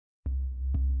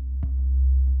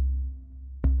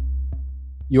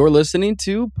You're listening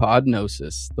to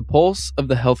Podnosis, the pulse of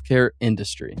the healthcare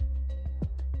industry.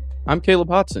 I'm Caleb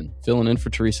Hodson, filling in for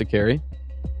Teresa Carey.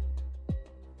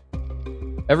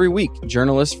 Every week,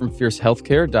 journalists from Fierce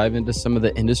Healthcare dive into some of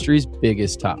the industry's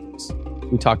biggest topics.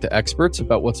 We talk to experts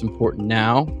about what's important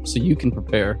now so you can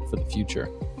prepare for the future.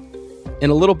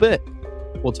 In a little bit,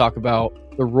 we'll talk about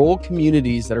the rural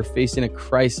communities that are facing a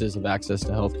crisis of access to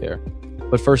healthcare.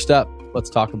 But first up, let's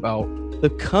talk about the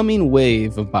coming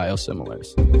wave of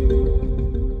biosimilars.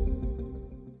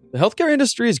 The healthcare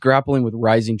industry is grappling with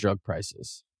rising drug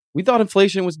prices. We thought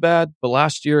inflation was bad, but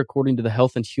last year, according to the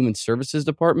Health and Human Services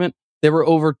Department, there were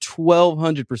over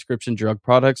 1,200 prescription drug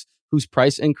products whose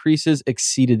price increases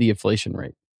exceeded the inflation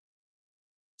rate.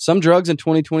 Some drugs in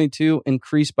 2022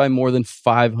 increased by more than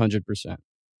 500%.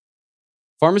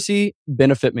 Pharmacy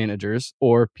benefit managers,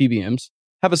 or PBMs,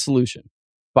 have a solution.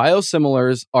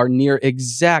 Biosimilars are near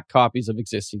exact copies of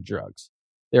existing drugs.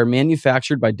 They are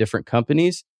manufactured by different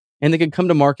companies, and they can come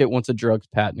to market once a drug's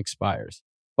patent expires.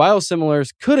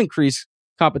 Biosimilars could increase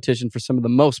competition for some of the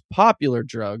most popular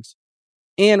drugs,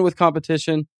 and with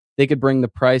competition, they could bring the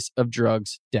price of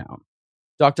drugs down.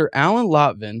 Dr. Alan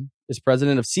Lotvin is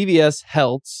president of CVS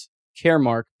Health's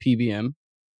Caremark PBM.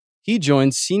 He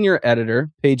joins senior editor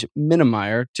Paige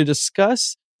Minnemeyer to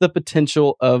discuss the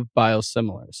potential of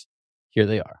biosimilars. Here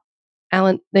they are.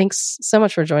 Alan, thanks so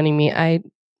much for joining me. I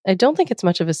don't think it's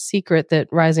much of a secret that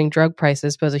rising drug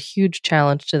prices pose a huge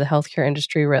challenge to the healthcare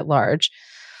industry writ large.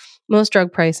 Most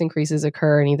drug price increases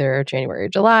occur in either January or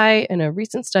July, and a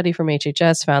recent study from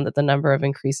HHS found that the number of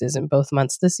increases in both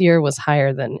months this year was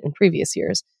higher than in previous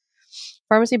years.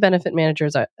 Pharmacy benefit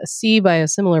managers see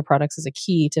biosimilar products as a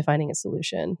key to finding a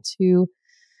solution. To,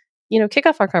 kick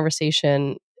off our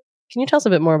conversation, can you tell us a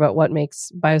bit more about what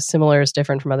makes biosimilars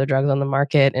different from other drugs on the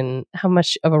market and how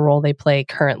much of a role they play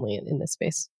currently in this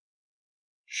space?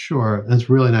 Sure. It's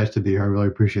really nice to be here. I really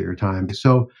appreciate your time.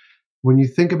 So when you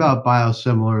think about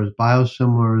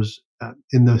biosimilars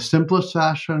in the simplest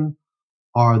fashion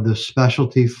are the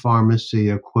specialty pharmacy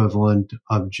equivalent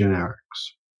of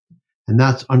generics. And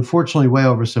that's unfortunately way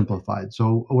oversimplified.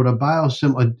 So what a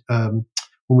biosimilar, when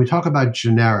we talk about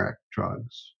generic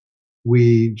drugs,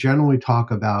 we generally talk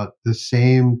about the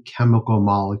same chemical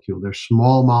molecule. They're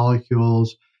small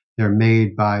molecules. They're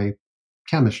made by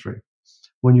chemistry.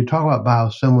 When you talk about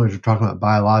biosimilars, you're talking about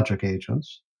biologic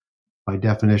agents. By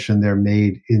definition, they're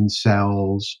made in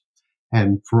cells.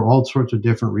 And for all sorts of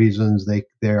different reasons,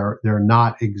 they're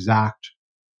not exact.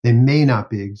 They may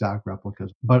not be exact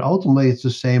replicas. But ultimately, it's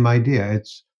the same idea.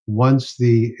 It's once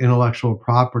the intellectual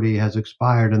property has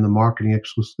expired and the marketing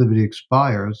exclusivity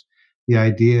expires, the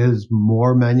idea is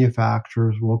more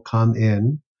manufacturers will come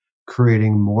in,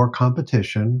 creating more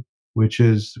competition, which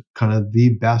is kind of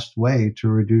the best way to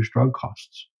reduce drug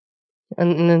costs.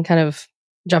 And then kind of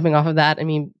jumping off of that,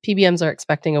 PBMs are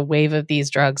expecting a wave of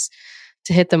these drugs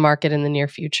to hit the market in the near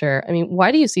future.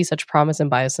 Why do you see such promise in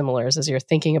biosimilars as you're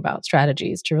thinking about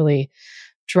strategies to really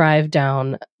drive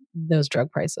down those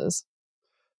drug prices?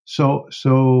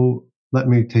 So let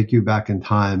me take you back in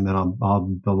time, and I'll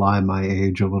belie my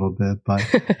age a little bit. But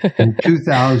in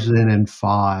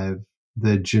 2005,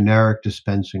 the generic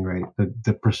dispensing rate,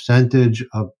 the percentage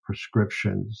of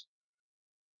prescriptions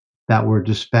that were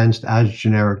dispensed as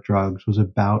generic drugs was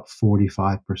about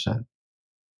 45%.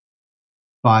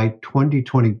 By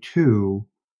 2022,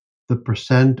 the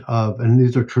percent of, and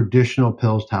these are traditional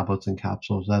pills, tablets, and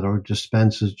capsules that are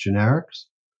dispensed as generics,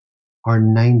 are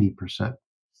 90%.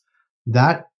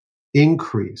 That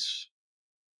increase,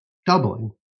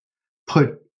 doubling,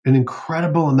 put an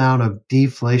incredible amount of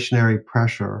deflationary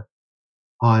pressure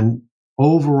on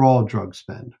overall drug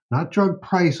spend. Not drug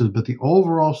prices, but the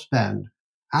overall spend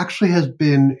actually has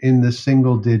been in the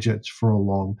single digits for a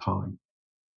long time.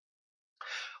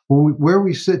 Where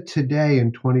we sit today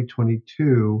in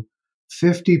 2022,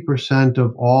 50%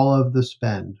 of all of the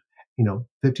spend,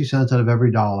 50 cents out of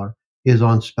every dollar, is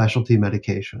on specialty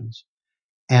medications.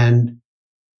 And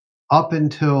up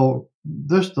until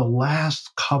just the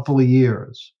last couple of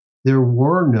years, there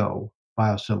were no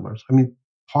biosimilars.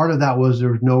 Part of that was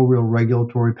there was no real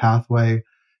regulatory pathway. It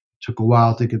took a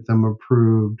while to get them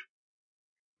approved.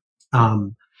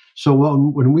 So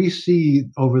when we see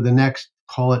over the next,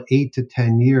 call it 8 to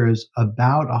 10 years,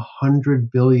 about $100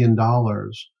 billion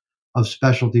of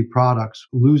specialty products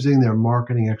losing their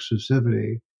marketing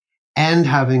exclusivity and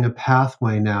having a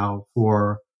pathway now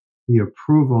for the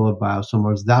approval of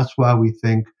biosimilars, that's why we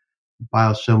think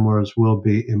biosimilars will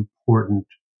be important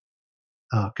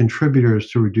contributors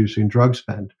to reducing drug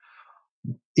spend.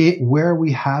 Where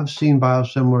we have seen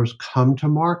biosimilars come to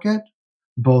market,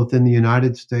 both in the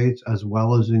United States as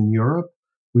well as in Europe,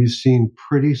 we've seen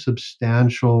pretty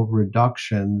substantial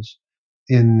reductions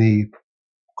in the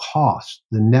cost,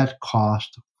 the net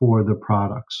cost for the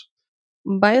products.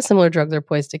 Biosimilar drugs are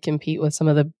poised to compete with some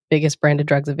of the biggest branded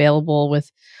drugs available,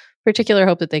 with particular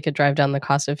hope that they could drive down the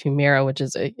cost of Humira, which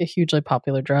is a hugely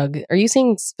popular drug. Are you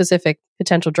seeing specific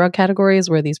potential drug categories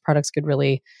where these products could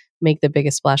really make the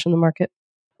biggest splash in the market?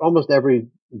 Almost every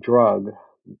drug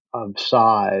of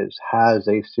size has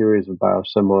a series of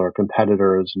biosimilar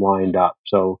competitors lined up.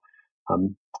 So,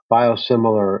 um,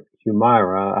 biosimilar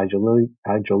Humira,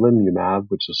 adalimumab,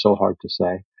 which is so hard to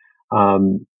say,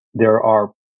 there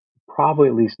are probably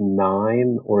at least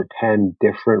 9 or 10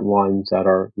 different ones that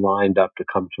are lined up to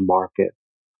come to market.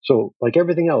 So, like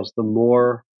everything else, the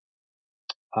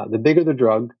bigger the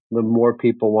drug, the more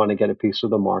people want to get a piece of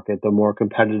the market, the more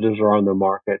competitors are on the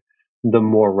market, the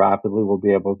more rapidly we'll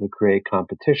be able to create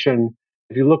competition.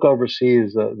 If you look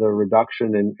overseas, the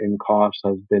reduction in cost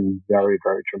has been very,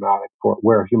 very dramatic for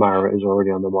where Humira is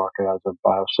already on the market as a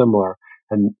biosimilar.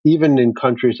 And even in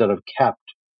countries that have kept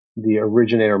the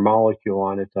originator molecule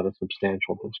on, it's at a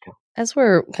substantial discount. As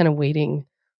we're kind of waiting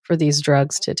for these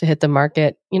drugs to hit the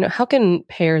market, how can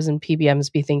payers and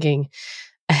PBMs be thinking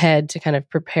ahead to kind of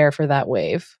prepare for that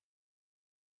wave?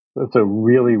 That's a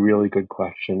really, really good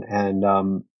question.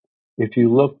 And if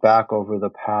you look back over the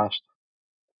past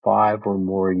 5 or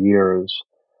more years,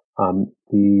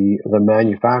 the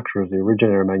manufacturers, the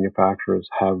originator manufacturers,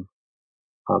 have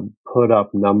put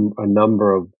up a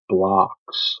number of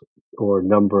blocks or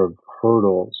number of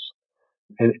hurdles,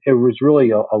 and it was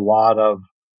really a lot of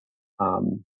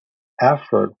um,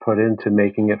 effort put into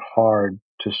making it hard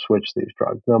to switch these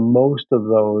drugs. Now, most of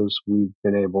those we've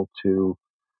been able to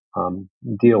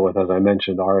deal with. As I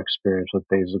mentioned, our experience with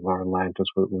Basaglar and Lantus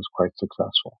was quite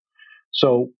successful.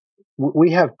 So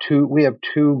we have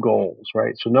two goals,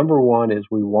 right? So number one is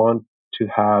we want to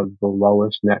have the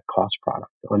lowest net cost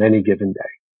product on any given day,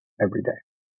 every day,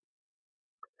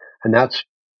 and that's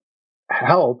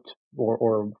helped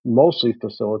or mostly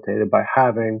facilitated by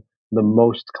having the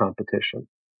most competition.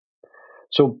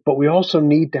 So, but we also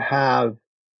need to have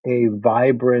a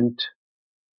vibrant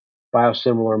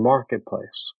biosimilar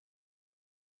marketplace.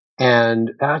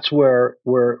 And that's where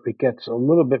it gets a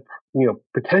little bit,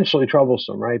 potentially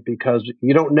troublesome, right? Because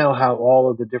you don't know how all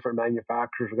of the different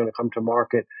manufacturers are going to come to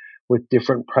market with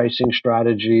different pricing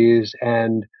strategies.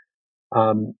 And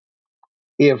um,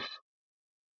 if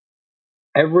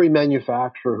every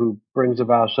manufacturer who brings a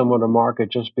biosimilar to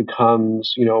market just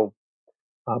becomes,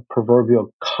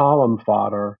 proverbial column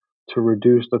fodder to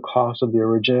reduce the cost of the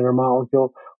originator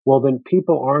molecule, well, then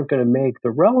people aren't going to make the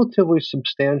relatively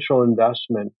substantial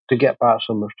investment to get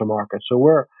biosimilars to market. So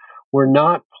we're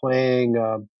not playing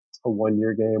a 1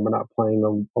 year game. We're not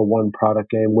playing a one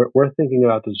product game. We're thinking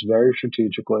about this very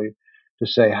strategically to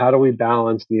say, how do we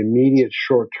balance the immediate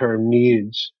short term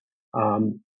needs,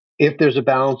 if there's a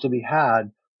balance to be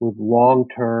had, with long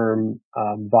term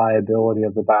viability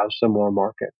of the biosimilar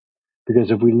market.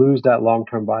 Because if we lose that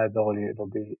long-term viability, it'll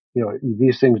be,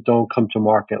 these things don't come to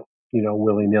market,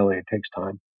 willy-nilly. It takes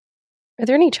time. Are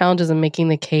there any challenges in making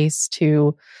the case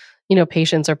to,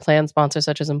 patients or plan sponsors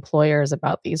such as employers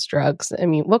about these drugs? I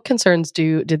mean, what concerns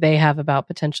do they have about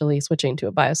potentially switching to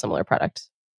a biosimilar product?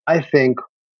 I think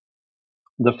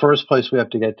the first place we have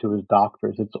to get to is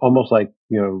doctors. It's almost like,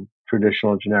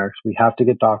 traditional generics. We have to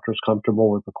get doctors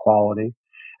comfortable with the quality.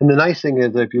 And the nice thing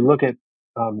is that if you look at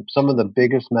some of the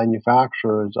biggest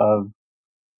manufacturers of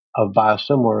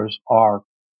biosimilars are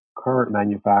current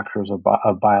manufacturers of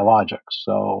biologics.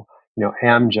 So,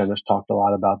 Amgen has talked a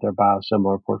lot about their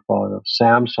biosimilar portfolio.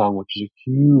 Samsung, which is a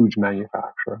huge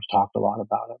manufacturer, has talked a lot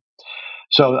about it.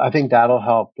 So I think that'll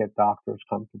help get doctors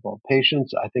comfortable.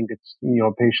 Patients, I think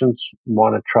patients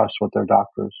want to trust what their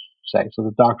doctors say. So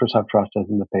the doctors have trust, I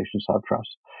think the patients have trust.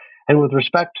 And with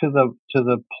respect to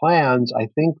the plans, I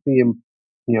think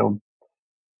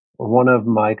one of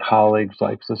my colleagues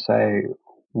likes to say,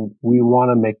 we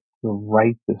want to make the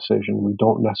right decision. We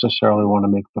don't necessarily want to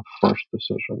make the first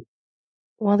decision.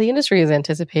 While the industry is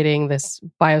anticipating this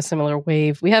biosimilar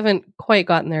wave, we haven't quite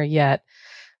gotten there yet.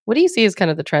 What do you see as kind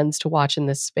of the trends to watch in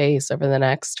this space over the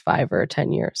next 5 or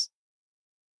 10 years?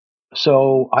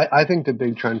 So I think the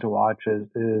big trend to watch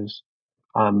is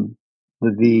um,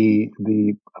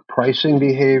 the pricing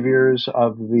behaviors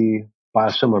of the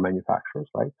biosimilar manufacturers,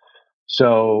 right?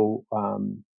 So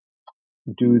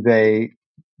do they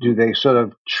sort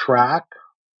of track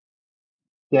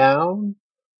down?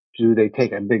 Do they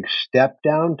take a big step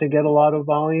down to get a lot of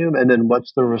volume? And then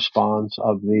what's the response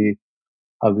of the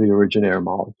originator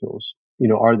molecules?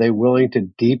 Are they willing to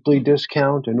deeply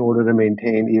discount in order to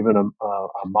maintain even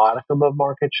a modicum of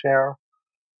market share?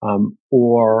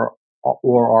 Or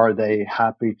are they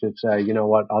happy to say, you know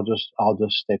what, I'll just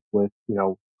stick with,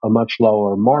 a much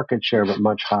lower market share but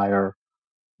much higher,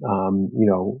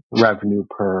 revenue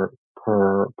per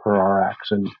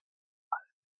RX. And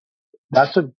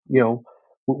that's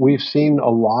we've seen a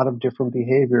lot of different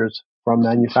behaviors from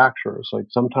manufacturers. Like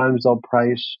sometimes they'll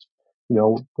price,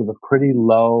 with a pretty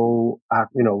low,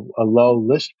 a low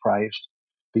list price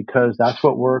because that's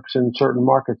what works in certain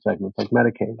market segments like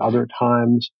Medicaid. Other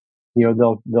times,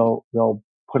 they'll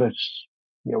put a,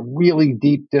 really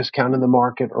deep discount in the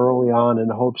market early on in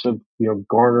the hopes of,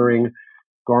 garnering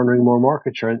more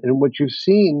market share. And what you've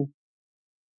seen,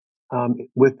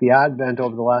 with the advent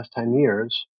over the last 10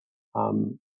 years,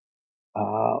 um,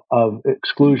 of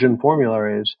exclusion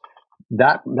formularies,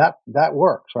 that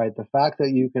works, right? The fact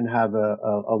that you can have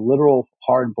a literal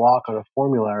hard block on a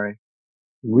formulary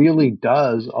really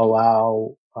does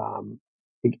allow,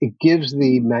 it gives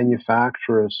the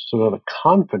manufacturers sort of a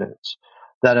confidence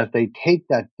that if they take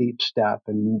that deep step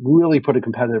and really put a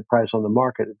competitive price on the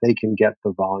market, they can get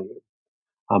the volume.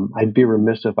 I'd be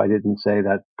remiss if I didn't say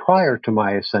that prior to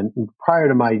my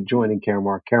joining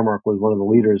Caremark, Caremark was one of the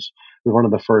leaders, was one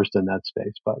of the first in that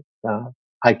space, but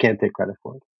I can't take credit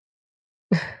for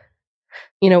it.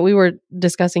 We were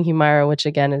discussing Humira, which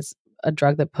again is a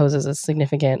drug that poses a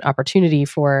significant opportunity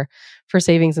for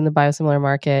savings in the biosimilar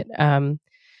market.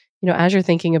 As you're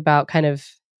thinking about kind of,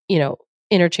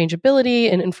 interchangeability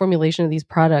and formulation of these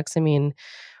products, I mean,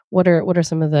 what are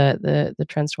some of the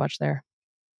trends to watch there?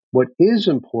 What is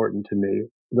important to me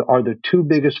are the two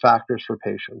biggest factors for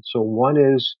patients. So one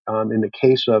is, in the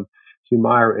case of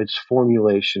Humira, it's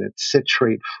formulation. It's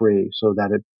citrate free so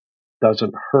that it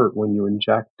doesn't hurt when you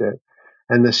inject it.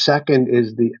 And the second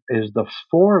is the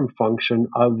form function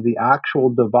of the actual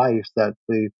device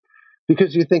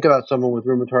because you think about someone with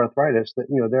rheumatoid arthritis that,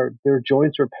 their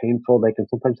joints are painful. They can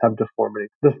sometimes have deformity.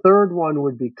 The third one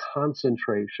would be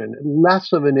concentration,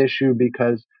 less of an issue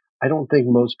because I don't think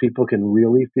most people can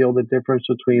really feel the difference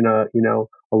between a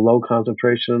low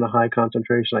concentration and a high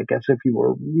concentration. I guess if you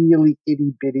were a really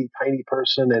itty bitty tiny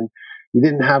person and you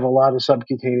didn't have a lot of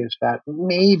subcutaneous fat,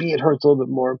 maybe it hurts a little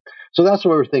bit more. So that's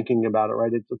what we're thinking about it,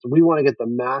 right? We want to get the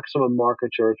maximum market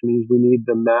share, which means we need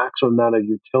the maximum amount of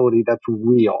utility that's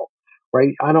real,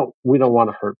 right? We don't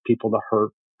want to hurt people to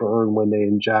burn when they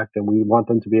inject, and we want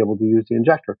them to be able to use the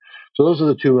injector. So those are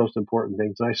the two most important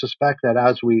things. And I suspect that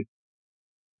as we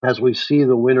see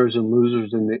the winners and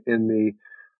losers in the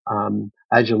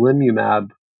adalimumab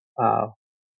uh,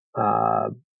 uh,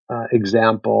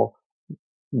 example,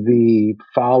 the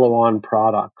follow-on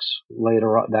products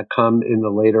later on, that come in the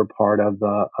later part of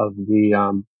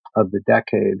the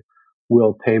decade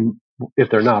will pay, if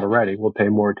they're not already, will pay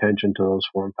more attention to those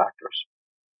form factors.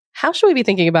 How should we be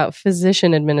thinking about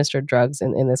physician-administered drugs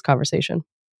in this conversation?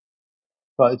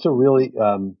 Well,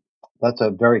 that's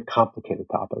a very complicated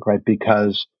topic, right?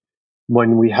 Because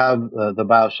when we have the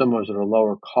biosimilars at a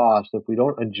lower cost, if we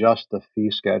don't adjust the fee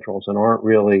schedules and aren't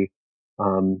really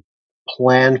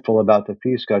planful about the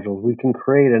fee schedules, we can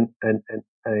create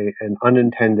an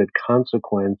unintended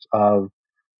consequence of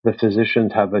the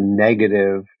physicians have a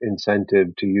negative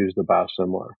incentive to use the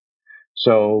biosimilar.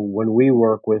 So when we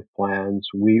work with plans,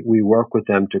 we work with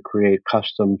them to create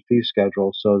custom fee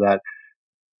schedules so that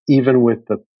even with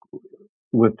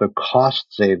the cost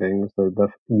savings, the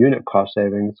unit cost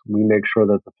savings, we make sure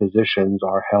that the physicians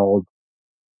are held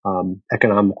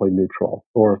economically neutral,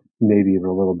 or maybe even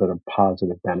a little bit of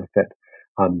positive benefit,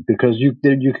 because you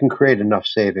can create enough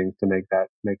savings to make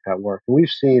that work. And we've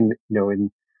seen,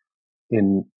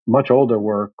 in much older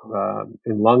work,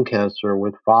 in lung cancer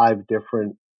with 5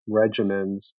 different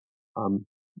regimens,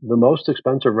 the most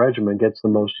expensive regimen gets the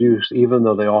most use, even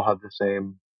though they all have the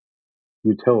same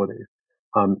utility.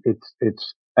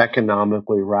 It's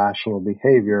economically rational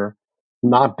behavior,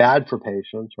 not bad for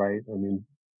patients, right? I mean,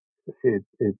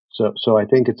 so I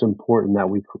think it's important that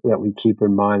we keep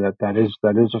in mind that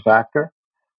is a factor,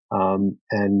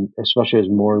 and especially as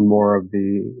more and more of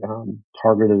the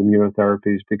targeted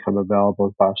immunotherapies become available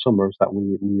as biosimilars, that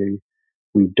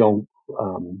we don't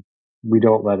we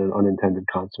don't let an unintended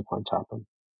consequence happen.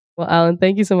 Well, Alan,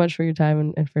 thank you so much for your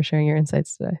time and for sharing your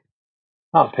insights today.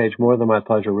 Oh, Paige, more than my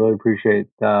pleasure. Really appreciate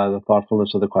the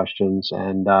thoughtfulness of the questions,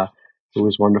 and it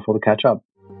was wonderful to catch up.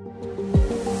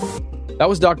 That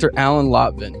was Dr. Alan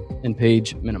Lotvin and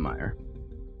Paige Minnemeyer.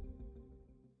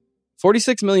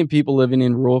 46 million people living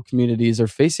in rural communities are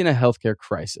facing a healthcare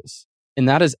crisis, and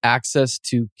that is access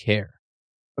to care.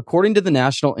 According to the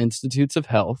National Institutes of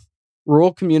Health,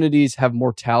 rural communities have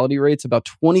mortality rates about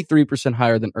 23%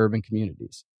 higher than urban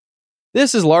communities.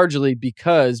 This is largely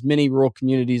because many rural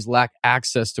communities lack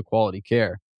access to quality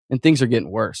care. and things are getting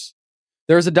worse.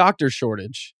 There is a doctor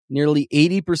shortage. Nearly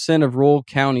 80% of rural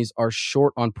counties are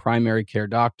short on primary care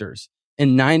doctors,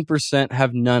 and 9%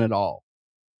 have none at all.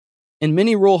 And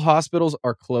many rural hospitals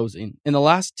are closing. In the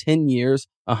last 10 years,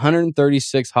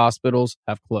 136 hospitals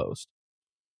have closed.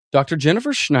 Dr.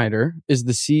 Jennifer Schneider is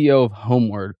the CEO of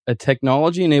Homeward, a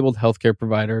technology-enabled healthcare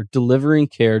provider delivering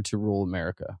care to rural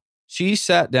America. She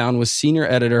sat down with senior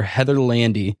editor Heather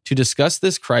Landy to discuss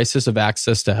this crisis of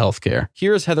access to healthcare.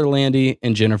 Here is Heather Landy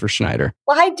and Jennifer Schneider.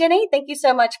 Well, hi, Jenny. Thank you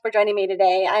so much for joining me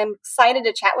today. I'm excited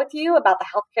to chat with you about the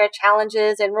healthcare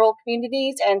challenges in rural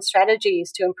communities and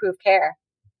strategies to improve care.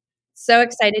 So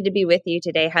excited to be with you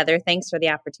today, Heather. Thanks for the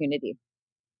opportunity.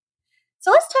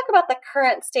 So let's talk about the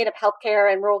current state of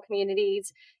healthcare in rural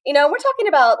communities. We're talking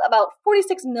about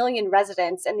 46 million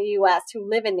residents in the U.S. who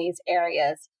live in these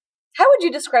areas. How would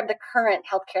you describe the current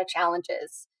healthcare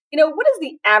challenges? What is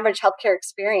the average healthcare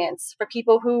experience for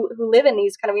people who live in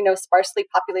these kind of, sparsely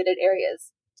populated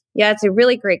areas? Yeah, it's a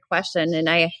really great question. And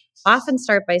I often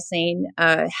start by saying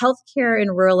healthcare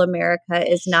in rural America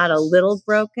is not a little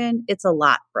broken, it's a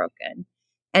lot broken.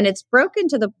 And it's broken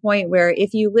to the point where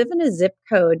if you live in a zip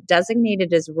code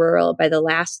designated as rural by the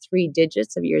last 3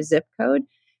 digits of your zip code,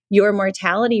 your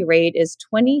mortality rate is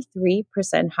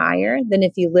 23% higher than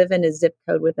if you live in a zip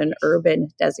code with an urban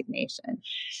designation. And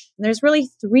there's really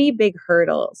 3 big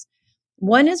hurdles.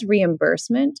 One is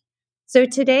reimbursement. So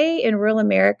today in rural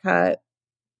America,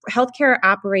 healthcare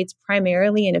operates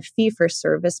primarily in a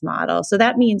fee-for-service model. So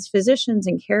that means physicians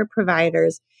and care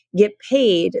providers get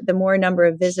paid the more number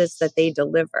of visits that they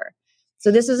deliver.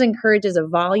 So this encourages a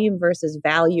volume versus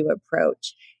value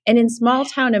approach. And in small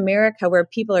town America, where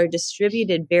people are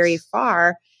distributed very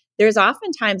far, there's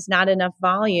oftentimes not enough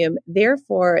volume.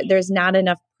 Therefore, there's not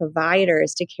enough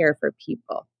providers to care for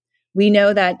people. We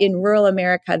know that in rural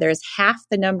America, there's half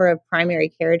the number of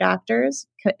primary care doctors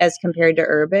as compared to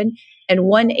urban, and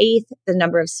 1/8 the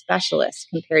number of specialists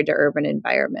compared to urban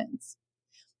environments.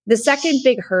 The second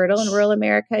big hurdle in rural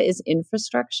America is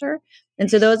infrastructure. And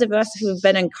so those of us who've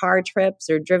been on car trips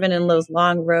or driven in those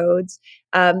long roads,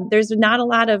 there's not a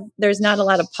lot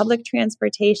of public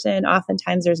transportation.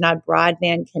 Oftentimes there's not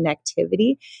broadband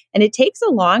connectivity. And it takes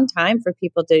a long time for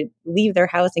people to leave their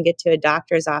house and get to a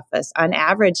doctor's office. On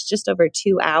average, just over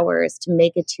 2 hours to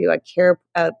make it to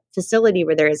a facility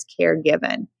where there is care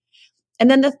given.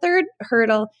 And then the third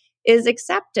hurdle is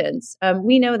acceptance.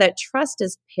 We know that trust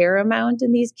is paramount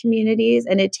in these communities,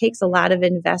 and it takes a lot of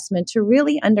investment to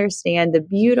really understand the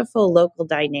beautiful local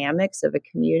dynamics of a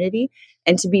community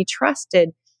and to be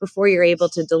trusted before you're able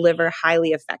to deliver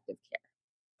highly effective care.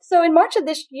 So in March of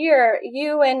this year,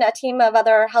 you and a team of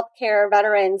other healthcare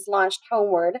veterans launched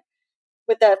Homeward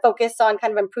with a focus on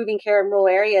kind of improving care in rural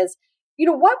areas.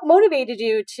 What motivated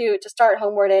you to start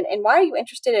Homeward, and why are you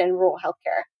interested in rural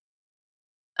healthcare?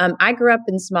 I grew up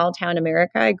in small town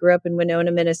America. I grew up in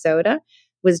Winona, Minnesota,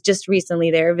 was just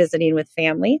recently there visiting with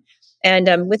family.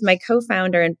 And with my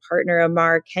co-founder and partner,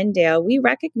 Amar Kendale, we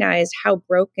recognized how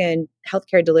broken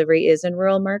healthcare delivery is in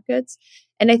rural markets.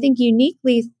 And I think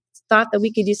uniquely thought that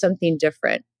we could do something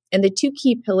different. And the 2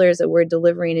 key pillars that we're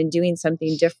delivering and doing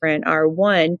something different are,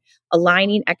 1,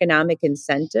 aligning economic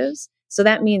incentives. So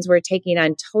that means we're taking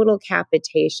on total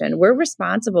capitation. We're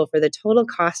responsible for the total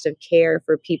cost of care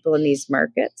for people in these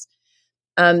markets.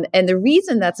 And the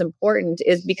reason that's important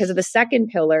is because of the second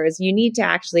pillar is you need to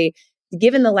actually,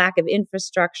 given the lack of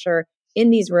infrastructure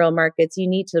in these rural markets, you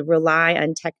need to rely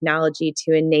on technology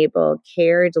to enable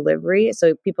care delivery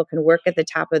so people can work at the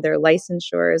top of their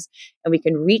licensures and we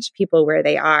can reach people where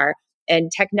they are.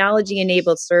 And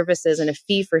technology-enabled services in a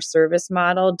fee-for-service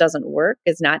model doesn't work,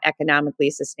 is not economically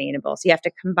sustainable. So you have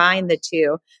to combine the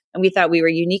 2. And we thought we were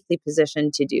uniquely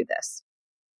positioned to do this.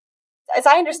 As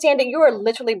I understand it, you are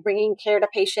literally bringing care to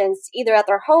patients either at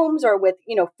their homes or with,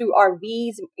 through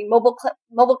RVs,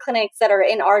 mobile clinics that are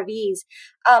in RVs.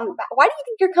 Why do you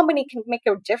think your company can make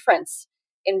a difference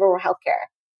in rural healthcare?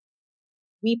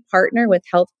 We partner with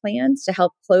health plans to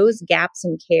help close gaps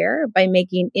in care by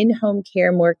making in-home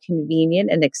care more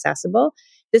convenient and accessible.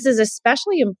 This is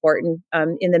especially important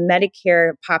in the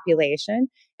Medicare population,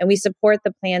 and we support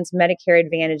the plan's Medicare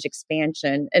Advantage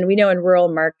expansion. And we know in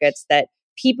rural markets that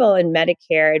people in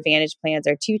Medicare Advantage plans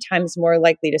are 2 times more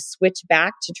likely to switch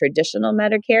back to traditional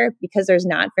Medicare because there's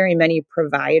not very many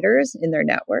providers in their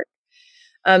network.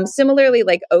 Similarly,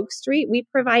 like Oak Street, we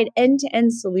provide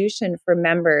end-to-end solution for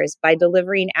members by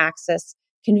delivering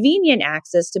convenient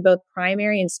access to both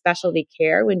primary and specialty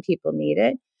care when people need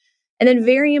it. And then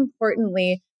very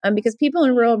importantly, because people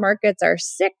in rural markets are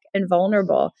sick and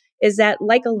vulnerable, is that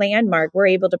like a landmark, we're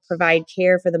able to provide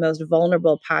care for the most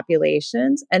vulnerable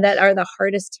populations and that are the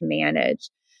hardest to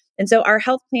manage. And so our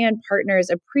health plan partners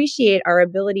appreciate our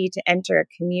ability to enter a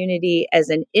community as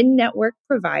an in-network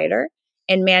provider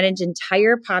and manage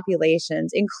entire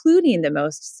populations, including the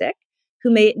most sick,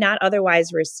 who may not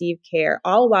otherwise receive care,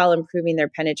 all while improving their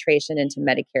penetration into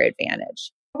Medicare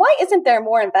Advantage. Why isn't there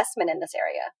more investment in this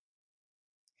area?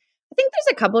 I think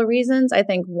there's a couple of reasons. I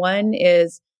think one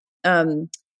is,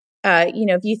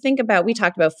 if you think about, we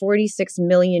talked about 46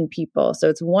 million people. So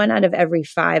it's 1 out of every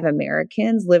 5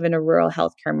 Americans live in a rural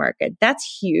healthcare market.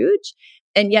 That's huge.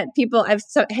 And yet I've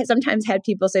sometimes had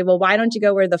people say, well, why don't you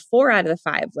go where the 4 out of the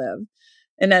 5 live?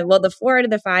 And then, well, the 4 out of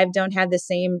the 5 don't have the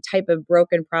same type of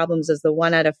broken problems as the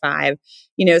 1 out of 5,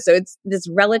 so it's this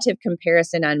relative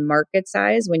comparison on market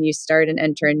size when you start and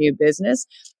enter a new business.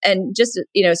 And just,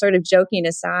 sort of joking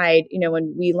aside,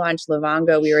 when we launched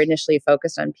Livongo, we were initially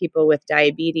focused on people with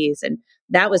diabetes, and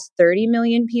that was 30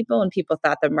 million people, and people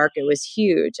thought the market was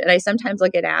huge. And I sometimes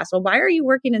get asked, well, why are you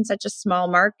working in such a small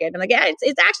market? I'm like, yeah,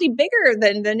 it's actually bigger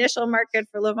than the initial market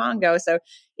for Livongo. So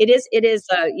it is,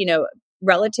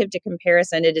 relative to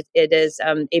comparison, it is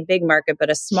a big market,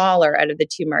 but a smaller out of the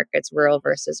 2 markets, rural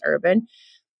versus urban.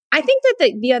 I think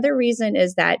that the other reason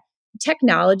is that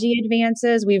technology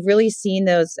advances, we've really seen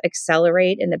those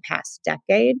accelerate in the past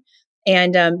decade.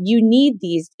 And you need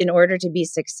these in order to be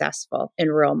successful in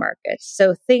rural markets.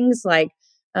 So things like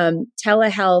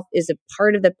telehealth is a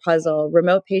part of the puzzle.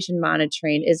 Remote patient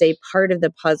monitoring is a part of the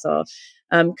puzzle.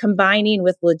 Combining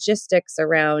with logistics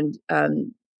around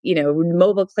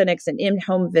mobile clinics and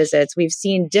in-home visits. We've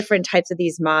seen different types of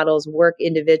these models work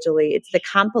individually. It's the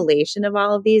compilation of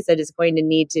all of these that is going to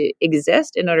need to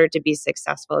exist in order to be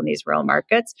successful in these rural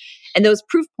markets. And those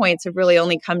proof points have really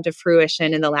only come to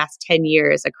fruition in the last 10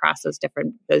 years across those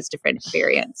different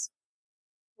variants.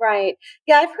 Right.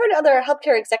 Yeah, I've heard other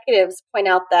healthcare executives point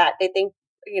out that they think,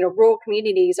 rural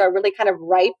communities are really kind of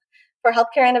ripe for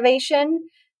healthcare innovation.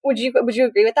 Would you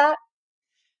agree with that?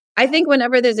 I think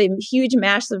whenever there's a huge,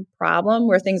 massive problem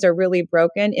where things are really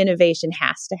broken, innovation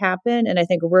has to happen. And I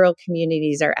think rural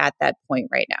communities are at that point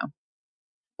right now.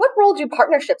 What role do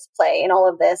partnerships play in all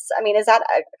of this? I mean, is that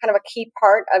kind of a key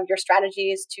part of your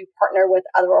strategies to partner with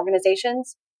other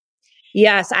organizations?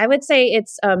 Yes, I would say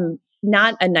it's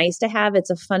not a nice to have, it's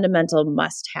a fundamental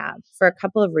must have for a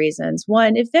couple of reasons.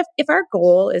 One, if our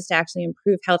goal is to actually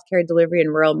improve healthcare delivery in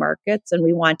rural markets and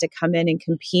we want to come in and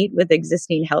compete with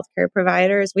existing healthcare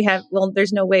providers,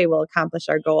 there's no way we'll accomplish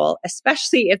our goal,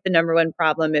 especially if the number one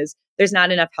problem is there's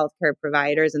not enough healthcare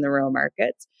providers in the rural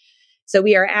markets. So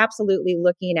we are absolutely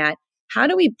looking at how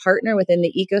do we partner within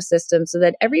the ecosystem so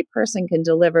that every person can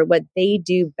deliver what they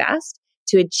do best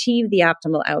to achieve the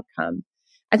optimal outcome.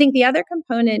 I think the other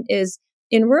component is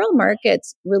in rural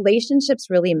markets, relationships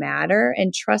really matter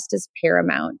and trust is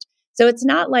paramount. So it's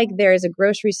not like there's a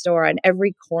grocery store on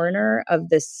every corner of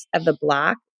the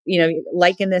block.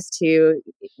 Liken this to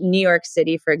New York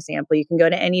City, for example. You can go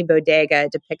to any bodega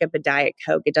to pick up a Diet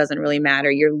Coke. It doesn't really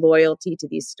matter. Your loyalty to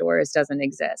these stores doesn't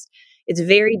exist. It's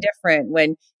very different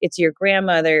when it's your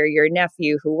grandmother, your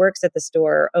nephew who works at the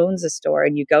store or owns a store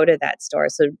and you go to that store.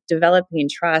 So developing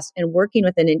trust and working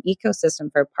within an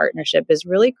ecosystem for partnership is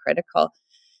really critical.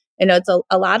 And it's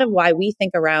a lot of why we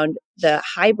think around the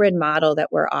hybrid model that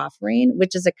we're offering,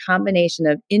 which is a combination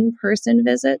of in-person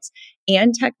visits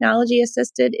and technology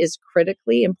assisted, is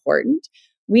critically important.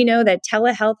 We know that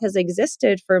telehealth has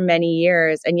existed for many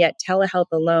years, and yet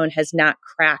telehealth alone has not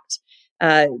cracked,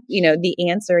 the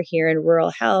answer here in rural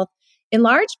health, in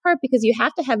large part because you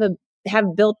have to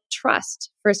have built trust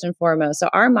first and foremost. So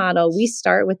our model, we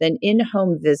start with an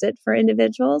in-home visit for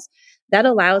individuals. That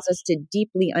allows us to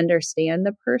deeply understand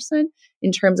the person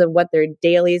in terms of what their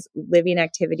daily living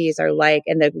activities are like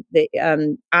and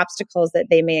the obstacles that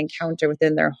they may encounter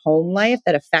within their home life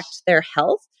that affect their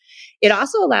health. It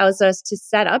also allows us to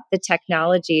set up the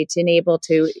technology to enable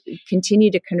to continue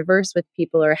to converse with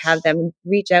people or have them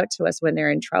reach out to us when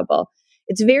they're in trouble.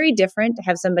 It's very different to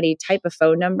have somebody type a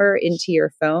phone number into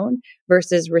your phone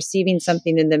versus receiving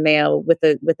something in the mail with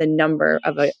a number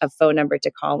of a phone number to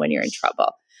call when you're in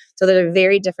trouble. So they're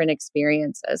very different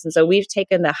experiences. And so we've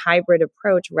taken the hybrid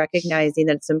approach, recognizing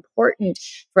that it's important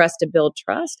for us to build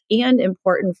trust and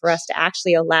important for us to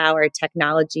actually allow our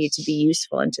technology to be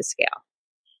useful and to scale.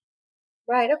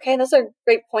 Right. Okay. Those are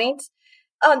great points.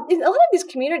 In a lot of these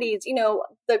communities,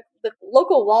 the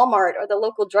local Walmart or the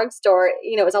local drugstore,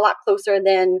 is a lot closer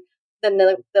than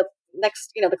the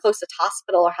next, the closest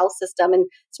hospital or health system. And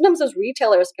sometimes those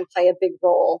retailers can play a big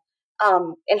role.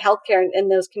 in healthcare in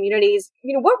those communities.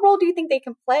 What role do you think they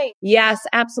can play? Yes,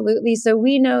 absolutely. So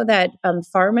we know that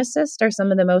pharmacists are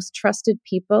some of the most trusted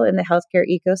people in the healthcare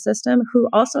ecosystem who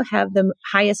also have the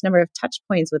highest number of touch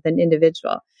points with an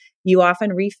individual. You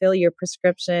often refill your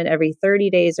prescription every 30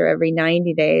 days or every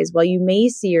 90 days, while you may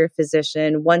see your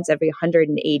physician once every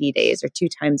 180 days or 2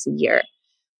 times a year.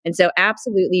 And so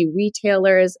absolutely,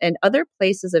 retailers and other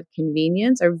places of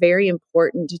convenience are very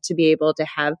important to be able to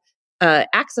have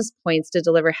access points to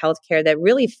deliver healthcare that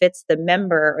really fits the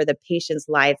member or the patient's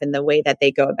life in the way that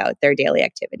they go about their daily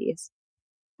activities.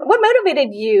 What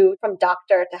motivated you from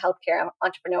doctor to healthcare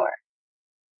entrepreneur?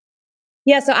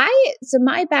 Yeah, so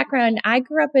my background, I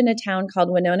grew up in a town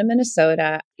called Winona,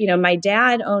 Minnesota. My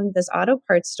dad owned this auto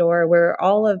parts store where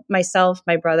all of myself,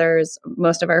 my brothers,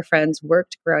 most of our friends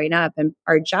worked growing up. And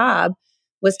our job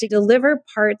was to deliver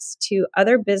parts to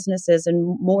other businesses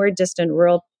in more distant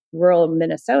rural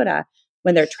Minnesota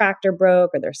when their tractor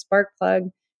broke or their spark plug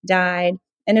died.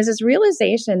 And there's this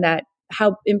realization that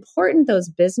how important those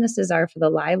businesses are for the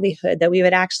livelihood, that we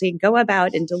would actually go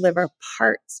about and deliver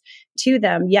parts to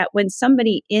them. Yet when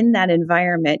somebody in that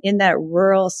environment, in that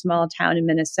rural small town in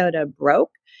Minnesota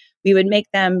broke, we would make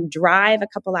them drive a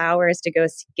couple hours to go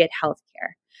get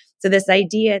healthcare. So this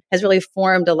idea has really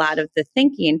formed a lot of the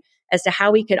thinking as to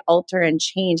how we could alter and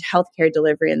change healthcare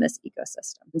delivery in this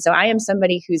ecosystem. And so I am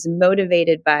somebody who's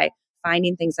motivated by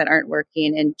finding things that aren't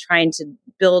working and trying to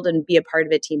build and be a part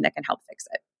of a team that can help fix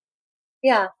it.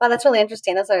 Yeah, wow, that's really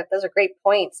interesting. Those are great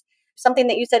points. Something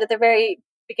that you said at the very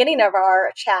beginning of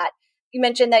our chat, you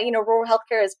mentioned that rural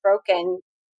healthcare is broken.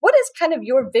 What is kind of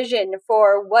your vision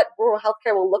for what rural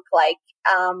healthcare will look like?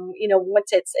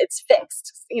 Once it's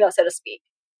fixed, so to speak.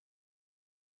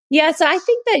 Yeah, so I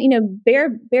think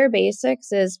that, bare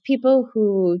basics is people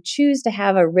who choose to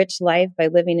have a rich life by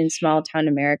living in small town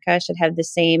America should have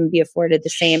be afforded the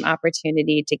same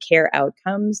opportunity to care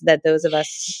outcomes that those of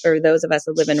us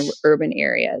who live in urban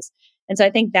areas. And so I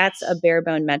think that's a bare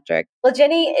bone metric. Well,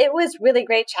 Jenny, it was really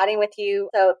great chatting with you.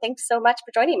 So thanks so much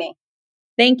for joining me.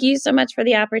 Thank you so much for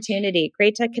the opportunity.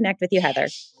 Great to connect with you, Heather.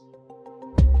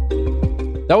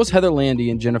 That was Heather Landy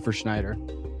and Jennifer Schneider.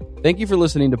 Thank you for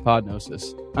listening to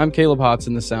Podnosis. I'm Caleb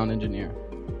Hodson, the sound engineer.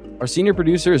 Our senior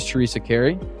producer is Teresa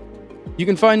Carey. You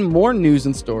can find more news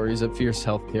and stories at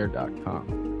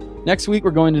fiercehealthcare.com. Next week, we're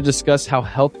going to discuss how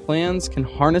health plans can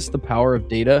harness the power of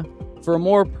data for a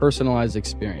more personalized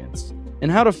experience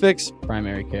and how to fix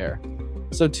primary care.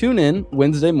 So tune in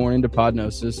Wednesday morning to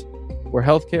Podnosis, where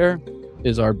healthcare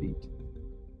is our beat.